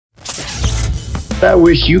I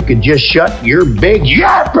wish you could just shut your big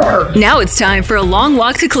yapper. Now it's time for a long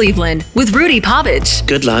walk to Cleveland with Rudy Povich.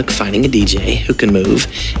 Good luck finding a DJ who can move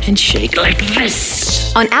and shake like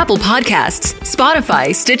this. On Apple Podcasts,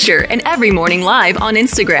 Spotify, Stitcher, and every morning live on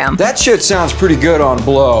Instagram. That shit sounds pretty good on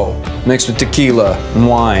blow, mixed with tequila and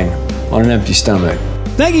wine on an empty stomach.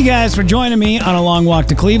 Thank you guys for joining me on A Long Walk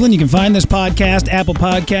to Cleveland. You can find this podcast, Apple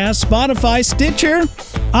Podcasts, Spotify, Stitcher,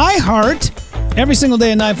 iHeart, every single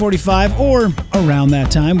day at 9:45 or around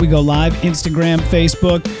that time. We go live, Instagram,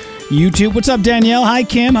 Facebook, YouTube. What's up, Danielle? Hi,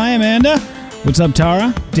 Kim. Hi, Amanda. What's up,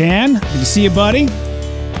 Tara? Dan, good to see you, buddy.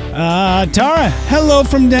 Tara, hello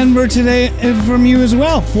from Denver today, from you as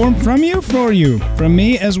well. From you, for you. From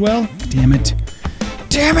me as well. Damn it.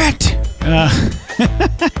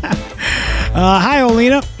 Hi,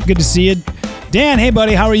 Olena. Good to see you. Dan, hey,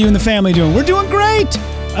 buddy. How are you and the family doing? We're doing great.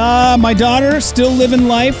 My daughter still living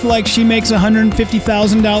life like she makes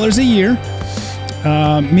 $150,000 a year.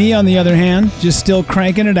 Me, on the other hand, just still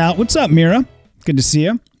cranking it out. What's up, Mira? Good to see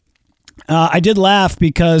you. I did laugh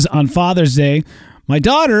because on Father's Day, my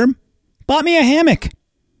daughter bought me a hammock.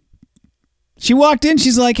 She walked in.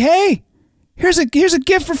 She's like, "Hey, here's a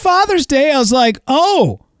gift for Father's Day." I was like,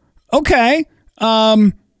 "Oh, okay.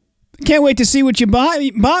 Can't wait to see what you bought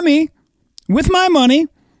me with my money."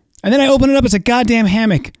 And then I open it up. It's a goddamn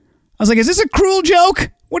hammock. I was like, "Is this a cruel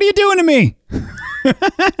joke? What are you doing to me?"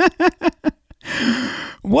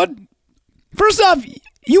 What? First off,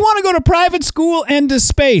 you want to go to private school and to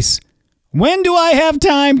space. When do I have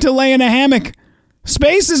time to lay in a hammock?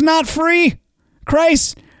 Space is not free.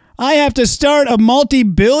 Christ, I have to start a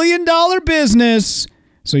multi-billion-dollar business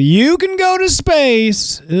so you can go to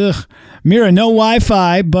space. Ugh. Mira, no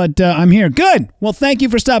Wi-Fi, but I'm here. Good. Well, thank you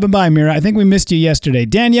for stopping by, Mira. I think we missed you yesterday.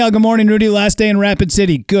 Danielle, good morning, Rudy. Last day in Rapid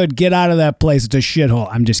City. Good. Get out of that place. It's a shithole.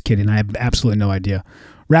 I'm just kidding. I have absolutely no idea.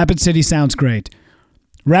 Rapid City sounds great.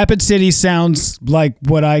 Rapid City sounds like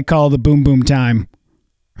what I call the boom boom time.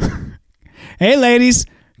 Hey, ladies,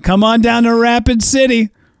 come on down to Rapid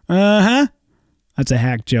City. Uh-huh. That's a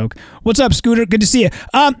hack joke. What's up, Scooter? Good to see you.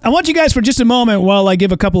 I want you guys for just a moment while I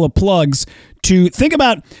give a couple of plugs to think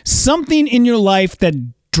about something in your life that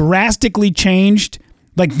drastically changed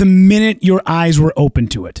like the minute your eyes were open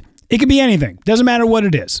to it. It could be anything. Doesn't matter what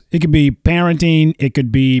it is. It could be parenting. It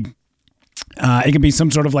could be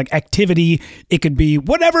some sort of like activity. It could be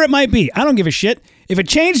whatever it might be. I don't give a shit. If it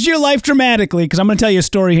changed your life dramatically, because I'm going to tell you a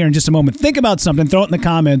story here in just a moment. Think about something. Throw it in the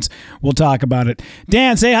comments. We'll talk about it.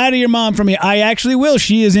 Dan, say hi to your mom for me. I actually will.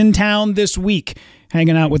 She is in town this week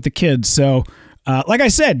hanging out with the kids. So, like I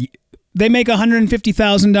said, they make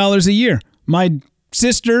 $150,000 a year. My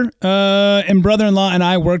sister and brother-in-law and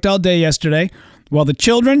I worked all day yesterday while the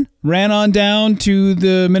children ran on down to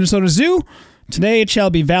the Minnesota Zoo. Today it shall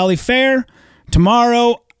be Valley Fair.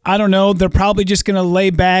 Tomorrow, I don't know, they're probably just going to lay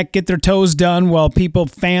back, get their toes done while people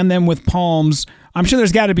fan them with palms. I'm sure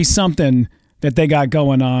there's got to be something that they got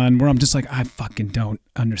going on where I'm just like, I fucking don't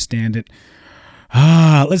understand it.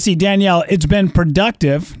 Let's see, Danielle, it's been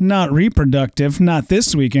productive, not reproductive, not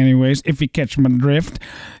this week anyways, if you catch my drift.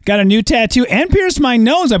 Got a new tattoo and pierced my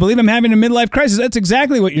nose. I believe I'm having a midlife crisis. That's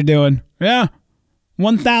exactly what you're doing. Yeah,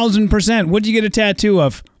 1,000%. What'd you get a tattoo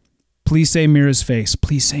of? Please say Mira's face.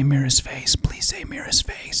 Please say Mira's face. Please say Mira's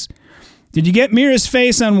face. Did you get Mira's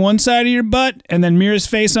face on one side of your butt and then Mira's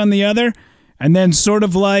face on the other? And then sort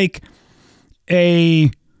of like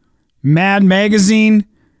a Mad Magazine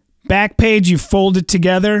back page, you fold it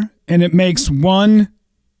together and it makes one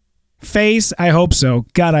face? I hope so.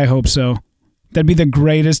 God, I hope so. That'd be the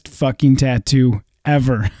greatest fucking tattoo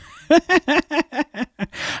ever.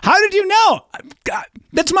 How did you know? God,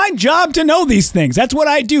 that's my job to know these things. That's what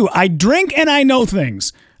I do. I drink and I know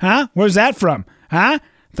things. Huh? Where's that from? Huh?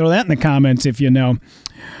 Throw that in the comments if you know.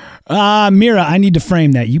 Mira, I need to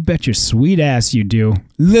frame that. You bet your sweet ass you do.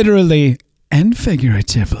 Literally and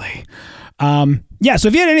figuratively. Yeah, so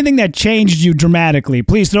if you had anything that changed you dramatically,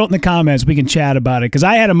 please throw it in the comments. We can chat about it. Because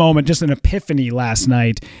I had a moment, just an epiphany last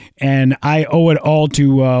night. And I owe it all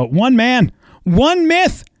to one man, one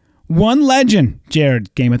myth. One legend,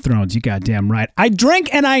 Jared, Game of Thrones. You goddamn right. I drink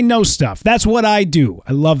and I know stuff. That's what I do.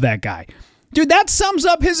 I love that guy. Dude, that sums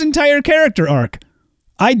up his entire character arc.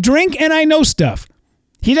 I drink and I know stuff.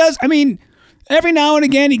 He does, I mean, every now and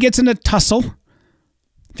again he gets in a tussle.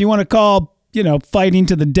 If you want to call, fighting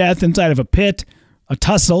to the death inside of a pit, a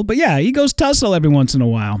tussle. But yeah, he goes tussle every once in a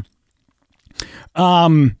while.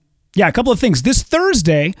 Yeah, a couple of things. This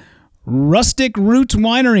Thursday, Rustic Roots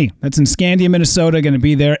Winery. That's in Scandia, Minnesota. Going to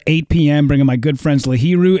be there 8 p.m. Bringing my good friends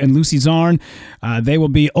Lahiru and Lucy Zarn. They will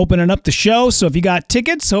be opening up the show. So if you got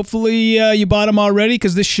tickets, hopefully you bought them already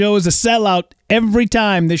because this show is a sellout every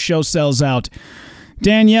time this show sells out.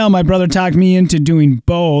 Danielle, my brother talked me into doing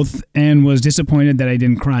both and was disappointed that I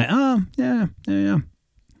didn't cry. Oh, yeah.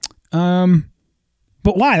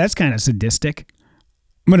 But why? That's kind of sadistic.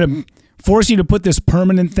 I'm going to force you to put this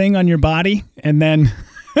permanent thing on your body and then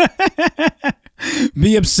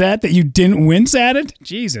be upset that you didn't wince at it?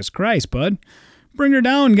 Jesus Christ, bud. Bring her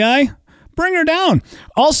down, guy. Bring her down.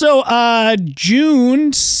 Also,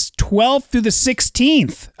 June 12th through the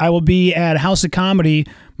 16th, I will be at House of Comedy,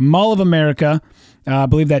 Mall of America. I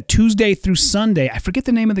believe that Tuesday through Sunday. I forget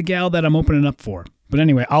the name of the gal that I'm opening up for. But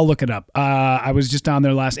anyway, I'll look it up. I was just down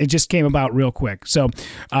there it just came about real quick. So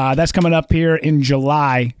that's coming up here in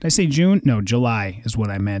July. Did I say June? No, July is what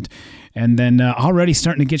I meant. And then already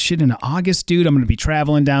starting to get shit into August, dude. I'm going to be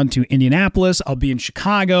traveling down to Indianapolis. I'll be in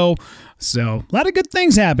Chicago. So a lot of good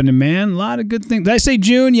things happening, man. A lot of good things. Did I say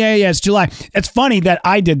June? Yeah, it's July. It's funny that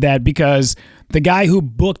I did that because the guy who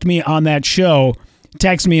booked me on that show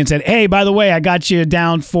texted me and said, hey, by the way, I got you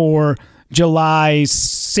down for July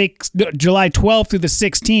 12th through the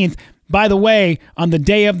 16th. By the way, on the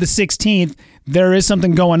day of the 16th, there is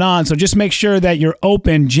something going on. So just make sure that you're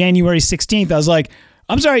open January 16th. I was like,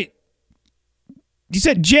 I'm sorry. You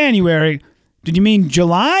said January. Did you mean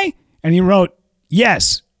July? And he wrote,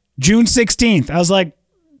 yes, June 16th. I was like,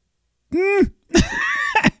 Can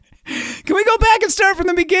we go back and start from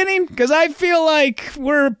the beginning? Because I feel like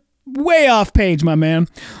we're way off page, my man.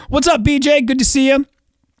 What's up, BJ? Good to see you.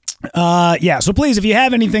 So please, if you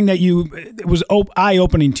have anything that was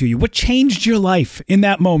eye-opening to you, what changed your life in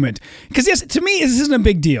that moment? Because yes, to me, this isn't a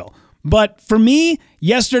big deal. But for me,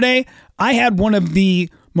 yesterday, I had one of the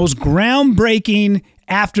most groundbreaking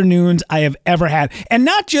afternoons I have ever had. And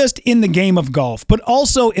not just in the game of golf, but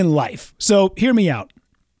also in life. So hear me out.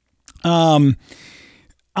 I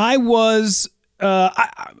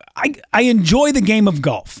enjoy the game of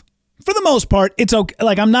golf. For the most part, it's okay.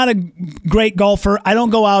 Like, I'm not a great golfer. I don't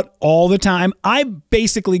go out all the time. I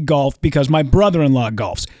basically golf because my brother-in-law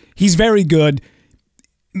golfs. He's very good.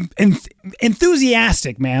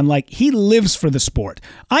 Enthusiastic, man. Like, he lives for the sport.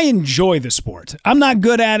 I enjoy the sport. I'm not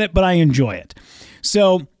good at it, but I enjoy it.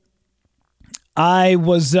 So I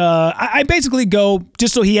basically go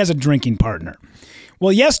just so he has a drinking partner.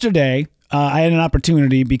 Well, yesterday, I had an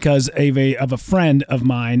opportunity because of a friend of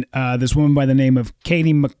mine, this woman by the name of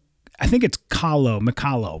Katie I think it's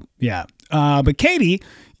McCallow. Yeah. But Katie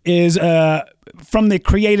is from the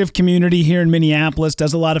creative community here in Minneapolis,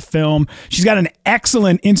 does a lot of film. She's got an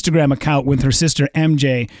excellent Instagram account with her sister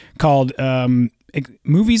MJ called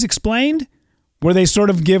Movies Explained, where they sort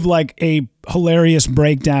of give like a hilarious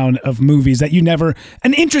breakdown of movies that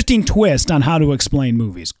an interesting twist on how to explain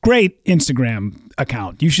movies. Great Instagram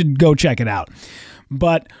account. You should go check it out.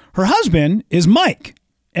 But her husband is Mike,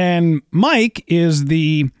 and Mike is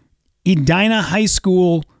the Edina High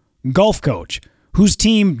School golf coach, whose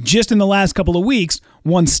team just in the last couple of weeks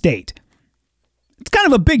won state. It's kind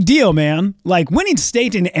of a big deal, man. Like, winning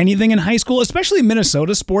state in anything in high school, especially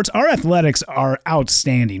Minnesota sports, our athletics are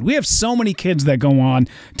outstanding. We have so many kids that go on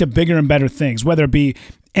to bigger and better things, whether it be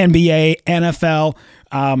NBA, NFL.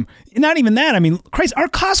 Not even that. I mean, Christ, our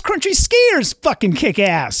cross-country skiers fucking kick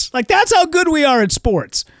ass. Like, that's how good we are at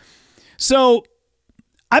sports. So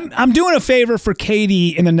I'm doing a favor for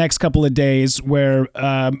Katie in the next couple of days where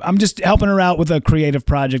I'm just helping her out with a creative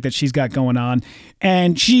project that she's got going on.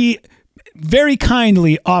 And she very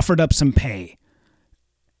kindly offered up some pay.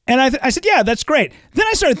 And I said, yeah, that's great. Then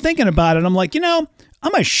I started thinking about it. I'm like, I'm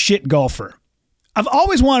a shit golfer. I've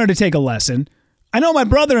always wanted to take a lesson. I know my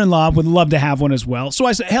brother-in-law would love to have one as well. So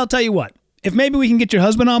I said, hey, I'll tell you what. If maybe we can get your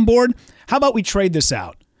husband on board, how about we trade this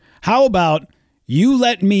out? How about you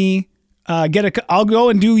let me I'll go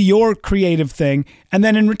and do your creative thing, and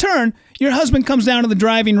then in return, your husband comes down to the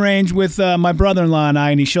driving range with my brother-in-law and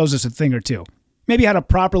I, and he shows us a thing or two. Maybe how to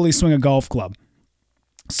properly swing a golf club.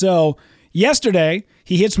 So yesterday,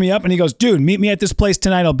 he hits me up and he goes, dude, meet me at this place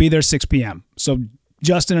tonight. I'll be there 6 p.m. So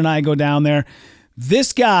Justin and I go down there.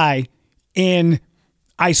 This guy, this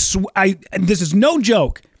is no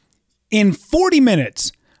joke, in 40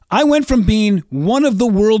 minutes, I went from being one of the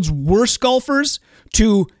world's worst golfers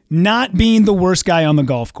to not being the worst guy on the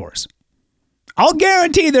golf course. I'll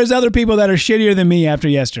guarantee there's other people that are shittier than me after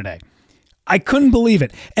yesterday. I couldn't believe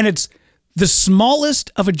it. And it's the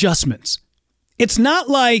smallest of adjustments. It's not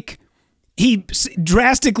like he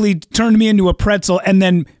drastically turned me into a pretzel and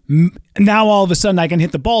then now all of a sudden I can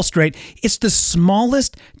hit the ball straight. It's the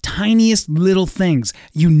smallest, tiniest little things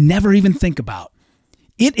you never even think about.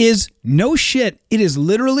 It is no shit. It is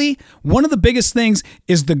literally one of the biggest things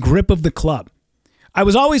is the grip of the club. I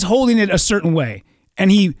was always holding it a certain way,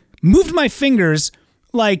 and he moved my fingers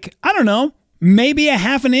like, I don't know, maybe a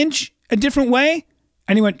half an inch a different way,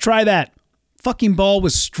 And he went, try that. Fucking ball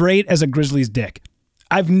was straight as a grizzly's dick.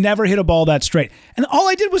 I've never hit a ball that straight. And all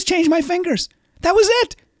I did was change my fingers. That was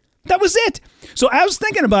it. That was it. So I was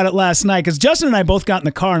thinking about it last night because Justin and I both got in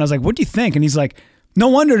the car and I was like, what do you think? And he's like, no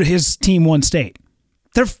wonder his team won state.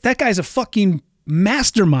 That guy's a fucking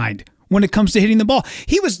mastermind when it comes to hitting the ball.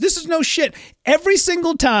 This is no shit. Every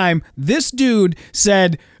single time this dude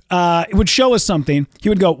said, it would show us something, he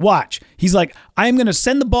would go, watch. He's like, I'm going to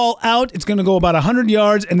send the ball out. It's going to go about 100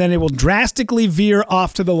 yards, and then it will drastically veer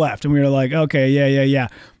off to the left. And we were like, okay, yeah.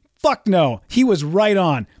 Fuck no. He was right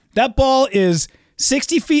on. That ball is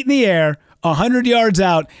 60 feet in the air, 100 yards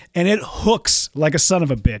out, and it hooks like a son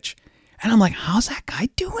of a bitch. And I'm like, how's that guy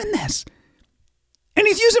doing this? And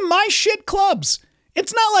he's using my shit clubs.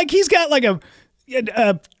 It's not like he's got like a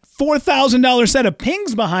 $4,000 set of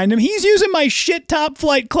pings behind him. He's using my shit top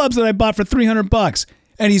flight clubs that I bought for $300,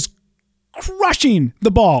 and he's crushing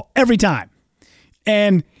the ball every time.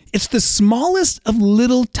 And it's the smallest of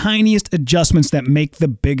little tiniest adjustments that make the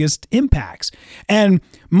biggest impacts. And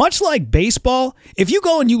much like baseball, if you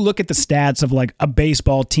go and you look at the stats of like a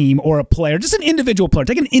baseball team or a player, just an individual player,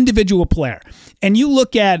 take an individual player, and you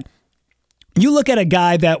look at a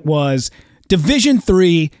guy that was Division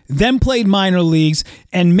III, then played minor leagues,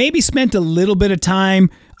 and maybe spent a little bit of time,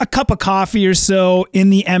 a cup of coffee or so in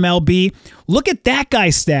the MLB. Look at that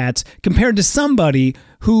guy's stats compared to somebody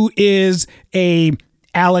who is a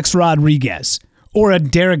Alex Rodriguez or a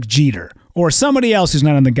Derek Jeter or somebody else who's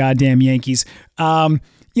not on the goddamn Yankees. A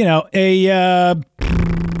Dennis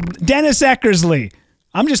Eckersley.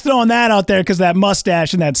 I'm just throwing that out there because of that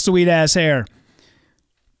mustache and that sweet ass hair.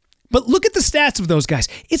 But look at the stats of those guys.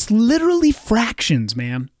 It's literally fractions,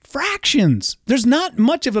 man. Fractions. There's not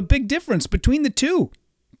much of a big difference between the two.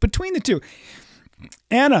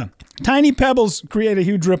 Anna, tiny pebbles create a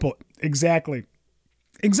huge ripple. Exactly.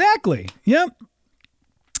 Yep.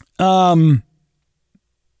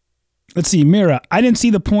 Let's see. Mira, I didn't see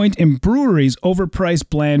the point in breweries overpriced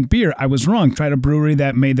bland beer. I was wrong. Tried a brewery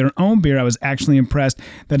that made their own beer. I was actually impressed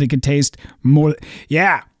that it could taste more.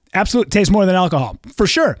 Yeah, absolutely. Taste more than alcohol. For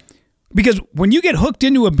sure. Because when you get hooked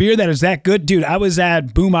into a beer that is that good, dude, I was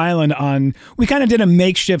at Boom Island we kind of did a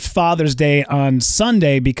makeshift Father's Day on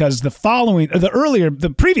Sunday because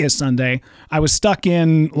the previous Sunday, I was stuck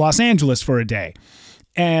in Los Angeles for a day.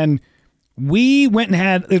 And we went and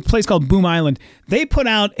had a place called Boom Island. They put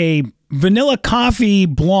out a vanilla coffee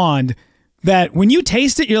blonde that when you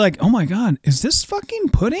taste it, you're like, oh my God, is this fucking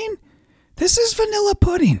pudding? This is vanilla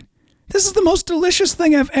pudding. This is the most delicious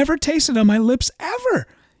thing I've ever tasted on my lips ever.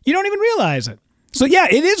 You don't even realize it. So yeah,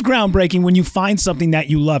 it is groundbreaking when you find something that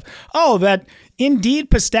you love. Oh, that Indeed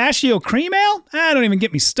pistachio cream ale? Don't even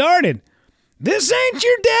get me started. This ain't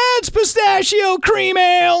your dad's pistachio cream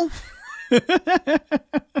ale.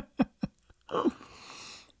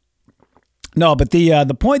 No, but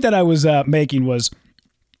the point that I was making was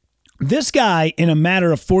this guy, in a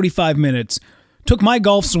matter of 45 minutes, took my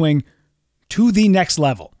golf swing to the next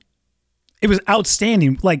level. It was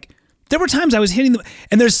outstanding. Like, there were times I was hitting them,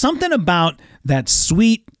 and there's something about that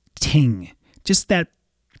sweet ting, just that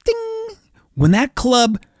ding, when that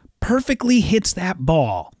club perfectly hits that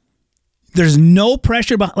ball. There's no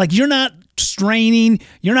pressure behind, like you're not straining,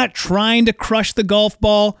 you're not trying to crush the golf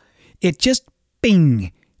ball. It just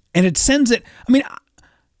bing, and it sends it. I mean,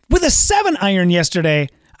 with a 7-iron yesterday,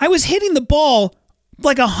 I was hitting the ball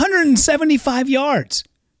like 175 yards.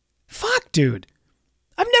 Fuck, dude.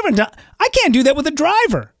 I've never done. I can't do that with a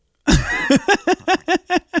driver.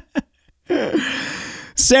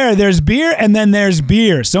 Sarah, there's beer and then there's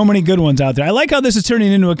beer. So many good ones out there. I like how this is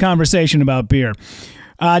turning into a conversation about beer.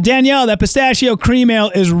 Danielle, that pistachio cream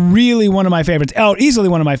ale is really one of my favorites. Oh, easily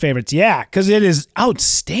one of my favorites. Yeah, because it is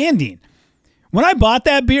outstanding. When I bought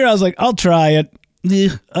that beer, I was like, I'll try it.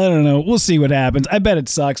 I don't know. We'll see what happens. I bet it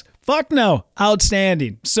sucks. Fuck no.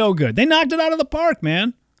 Outstanding. So good. They knocked it out of the park,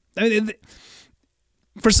 man. I mean,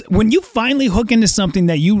 when you finally hook into something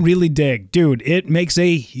that you really dig, dude, it makes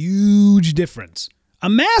a huge difference. A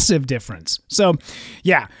massive difference. So,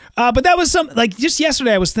 yeah. But that was like, just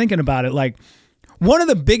yesterday I was thinking about it. Like, one of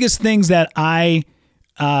the biggest things that I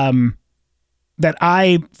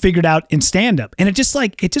figured out in stand-up, and it just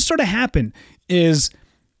sort of happened, is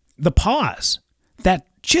the pause. That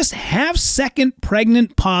just half-second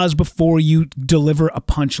pregnant pause before you deliver a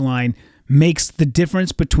punchline makes the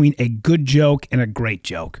difference between a good joke and a great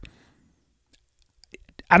joke.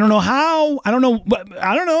 I don't know how. I don't know.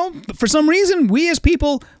 For some reason, we as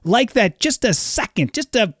people like that just a second,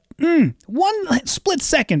 just a one split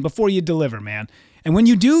second before you deliver, man. And when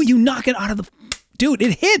you do, you knock it out of the... Dude,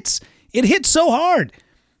 it hits. It hits so hard.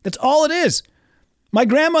 That's all it is. My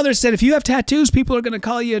grandmother said, if you have tattoos, people are going to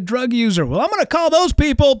call you a drug user. Well, I'm going to call those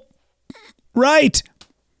people right.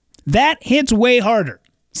 That hits way harder.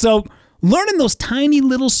 So learning those tiny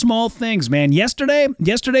little small things, man.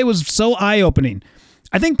 Yesterday was so eye-opening.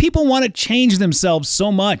 I think people want to change themselves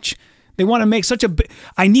so much. They want to make such a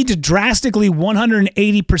I need to drastically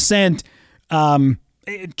 180%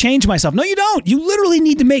 change myself. No, you don't. You literally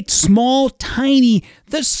need to make small, tiny,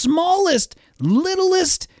 the smallest,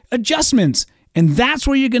 littlest adjustments. And that's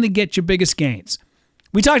where you're going to get your biggest gains.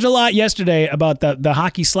 We talked a lot yesterday about the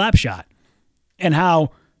hockey slap shot and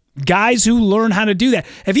how guys who learn how to do that.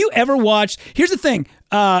 Have you ever watched? Here's the thing.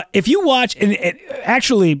 If you watch, and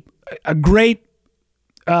actually a great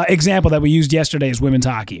example that we used yesterday is women's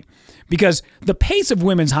hockey. Because the pace of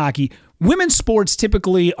women's hockey, women's sports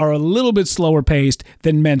typically are a little bit slower paced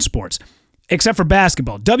than men's sports. Except for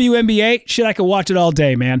basketball. WNBA, shit, I could watch it all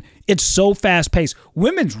day, man. It's so fast paced.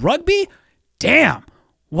 Women's rugby, damn.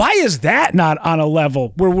 Why is that not on a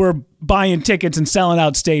level where we're buying tickets and selling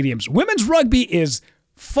out stadiums? Women's rugby is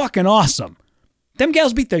fucking awesome. Them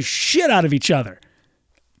gals beat the shit out of each other.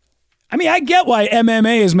 I mean, I get why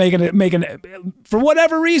MMA is making it for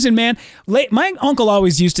whatever reason, man. My uncle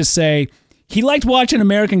always used to say he liked watching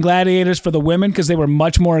American Gladiators for the women because they were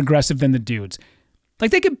much more aggressive than the dudes.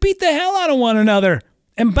 Like, they could beat the hell out of one another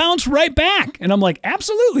and bounce right back. And I'm like,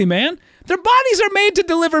 absolutely, man. Their bodies are made to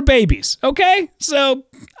deliver babies, okay? So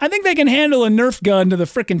I think they can handle a Nerf gun to the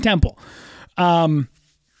frickin' temple. But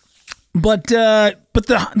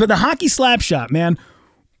the hockey slap shot, man,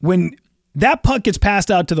 when that puck gets passed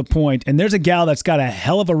out to the point and there's a gal that's got a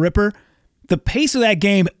hell of a ripper, the pace of that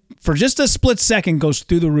game for just a split second goes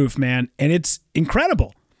through the roof, man, and it's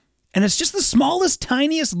incredible. And it's just the smallest,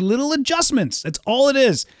 tiniest little adjustments. That's all it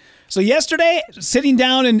is. So yesterday, sitting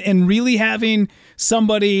down and really having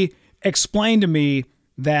somebody explain to me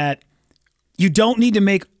that you don't need to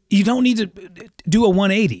do a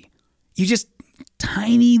 180. You just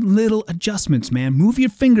tiny little adjustments, man. Move your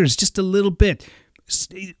fingers just a little bit.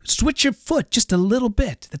 Switch your foot just a little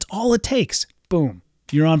bit. That's all it takes. Boom.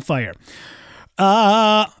 You're on fire.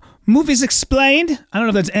 Movies Explained. I don't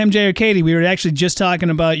know if that's MJ or Katie. We were actually just talking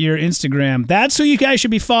about your Instagram. That's who you guys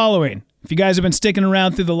should be following. If you guys have been sticking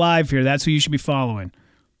around through the live here, that's who you should be following.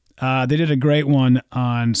 They did a great one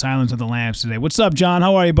on Silence of the Lambs today. What's up, John?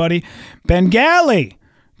 How are you, buddy? Bengali.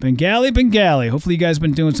 Hopefully you guys have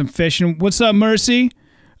been doing some fishing. What's up, Mercy?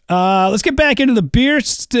 Let's get back into the beer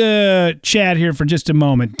chat here for just a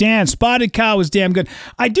moment. Dan, Spotted Cow is damn good.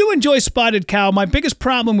 I do enjoy Spotted Cow. My biggest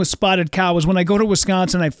problem with Spotted Cow is when I go to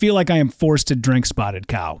Wisconsin, I feel like I am forced to drink Spotted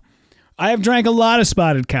Cow. I have drank a lot of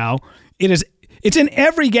Spotted Cow. It's in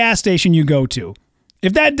every gas station you go to.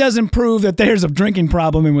 If that doesn't prove that there's a drinking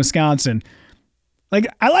problem in Wisconsin, don't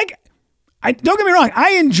get me wrong,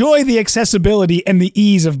 I enjoy the accessibility and the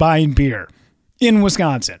ease of buying beer in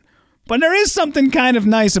Wisconsin. But there is something kind of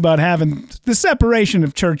nice about having the separation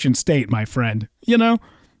of church and state, my friend. You know,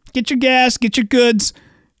 get your gas, get your goods,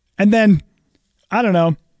 and then, I don't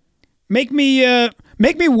know, make me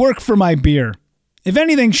work for my beer. If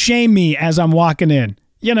anything, shame me as I'm walking in,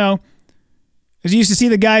 you know. As you used to see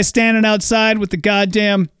the guys standing outside with the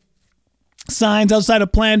goddamn signs outside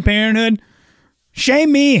of Planned Parenthood.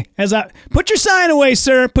 Shame me as I... Put your sign away,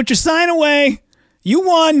 sir. Put your sign away. You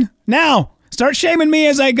won. Now, start shaming me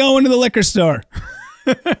as I go into the liquor store.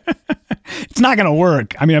 It's not going to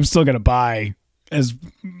work. I mean, I'm still going to buy. I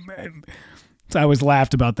always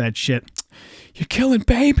laughed about that shit. You're killing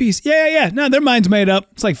babies. Yeah. No, their mind's made up.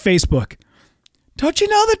 It's like Facebook. Don't you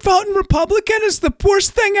know that voting Republican is the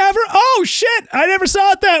worst thing ever? Oh, shit. I never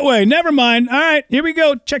saw it that way. Never mind. All right, here we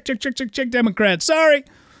go. Check, Democrat. Sorry.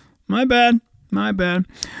 My bad.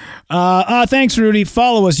 Thanks, Rudy.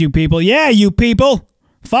 Follow us, you people. Yeah, you people.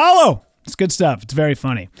 Follow. It's good stuff. It's very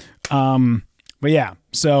funny. But yeah,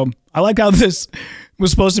 so I like how this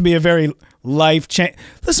was supposed to be a very life change.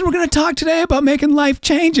 Listen, we're going to talk today about making life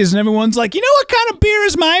changes. And everyone's like, you know what kind of beer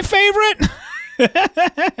is my favorite?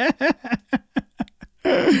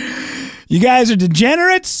 You guys are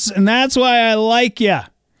degenerates, and that's why I like you.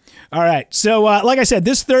 All right, so like I said,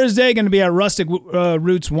 this Thursday going to be at Rustic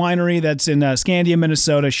Roots Winery. That's in Scandia,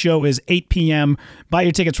 Minnesota. Show is 8 p.m. Buy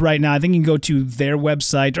your tickets right now. I think you can go to their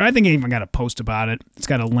website, or I think I even got a post about it. It's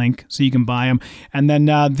got a link, so you can buy them. And then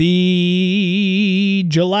the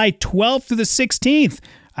July 12th to the 16th,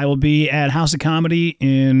 I will be at House of Comedy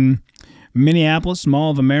in Minneapolis, Mall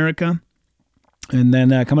of America. And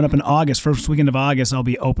then coming up in August, first weekend of August, I'll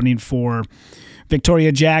be opening for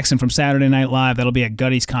Victoria Jackson from Saturday Night Live. That'll be at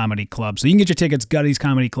Gutty's Comedy Club. So you can get your tickets, Gutty's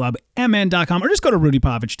Comedy Club, mn.com, or just go to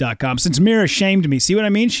rudypovich.com. Since Mira shamed me, see what I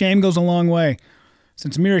mean? Shame goes a long way.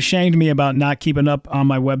 Since Mira shamed me about not keeping up on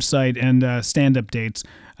my website and stand-up dates,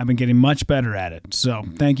 I've been getting much better at it. So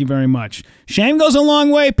thank you very much. Shame goes a long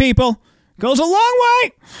way, people. Goes a long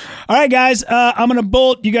way. All right, guys, I'm going to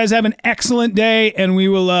bolt. You guys have an excellent day, and we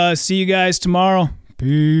will see you guys tomorrow.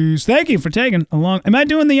 Peace. Thank you for taking a long... Am I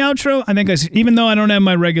doing the outro? I think even though I don't have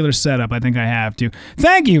my regular setup, I think I have to.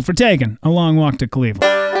 Thank you for taking a long walk to Cleveland.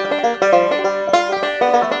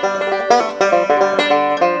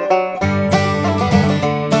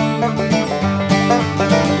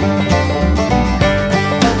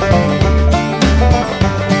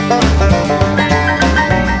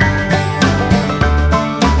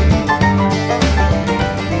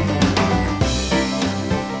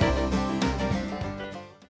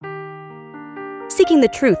 Seeking the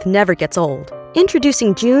truth never gets old.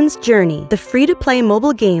 Introducing June's Journey, the free-to-play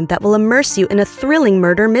mobile game that will immerse you in a thrilling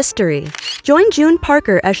murder mystery. Join June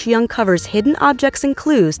Parker as she uncovers hidden objects and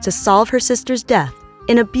clues to solve her sister's death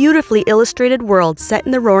in a beautifully illustrated world set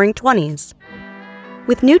in the Roaring '20s.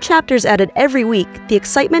 With new chapters added every week, the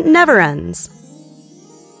excitement never ends.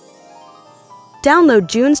 Download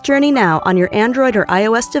June's Journey now on your Android or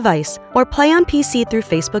iOS device, or play on PC through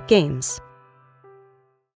Facebook Games.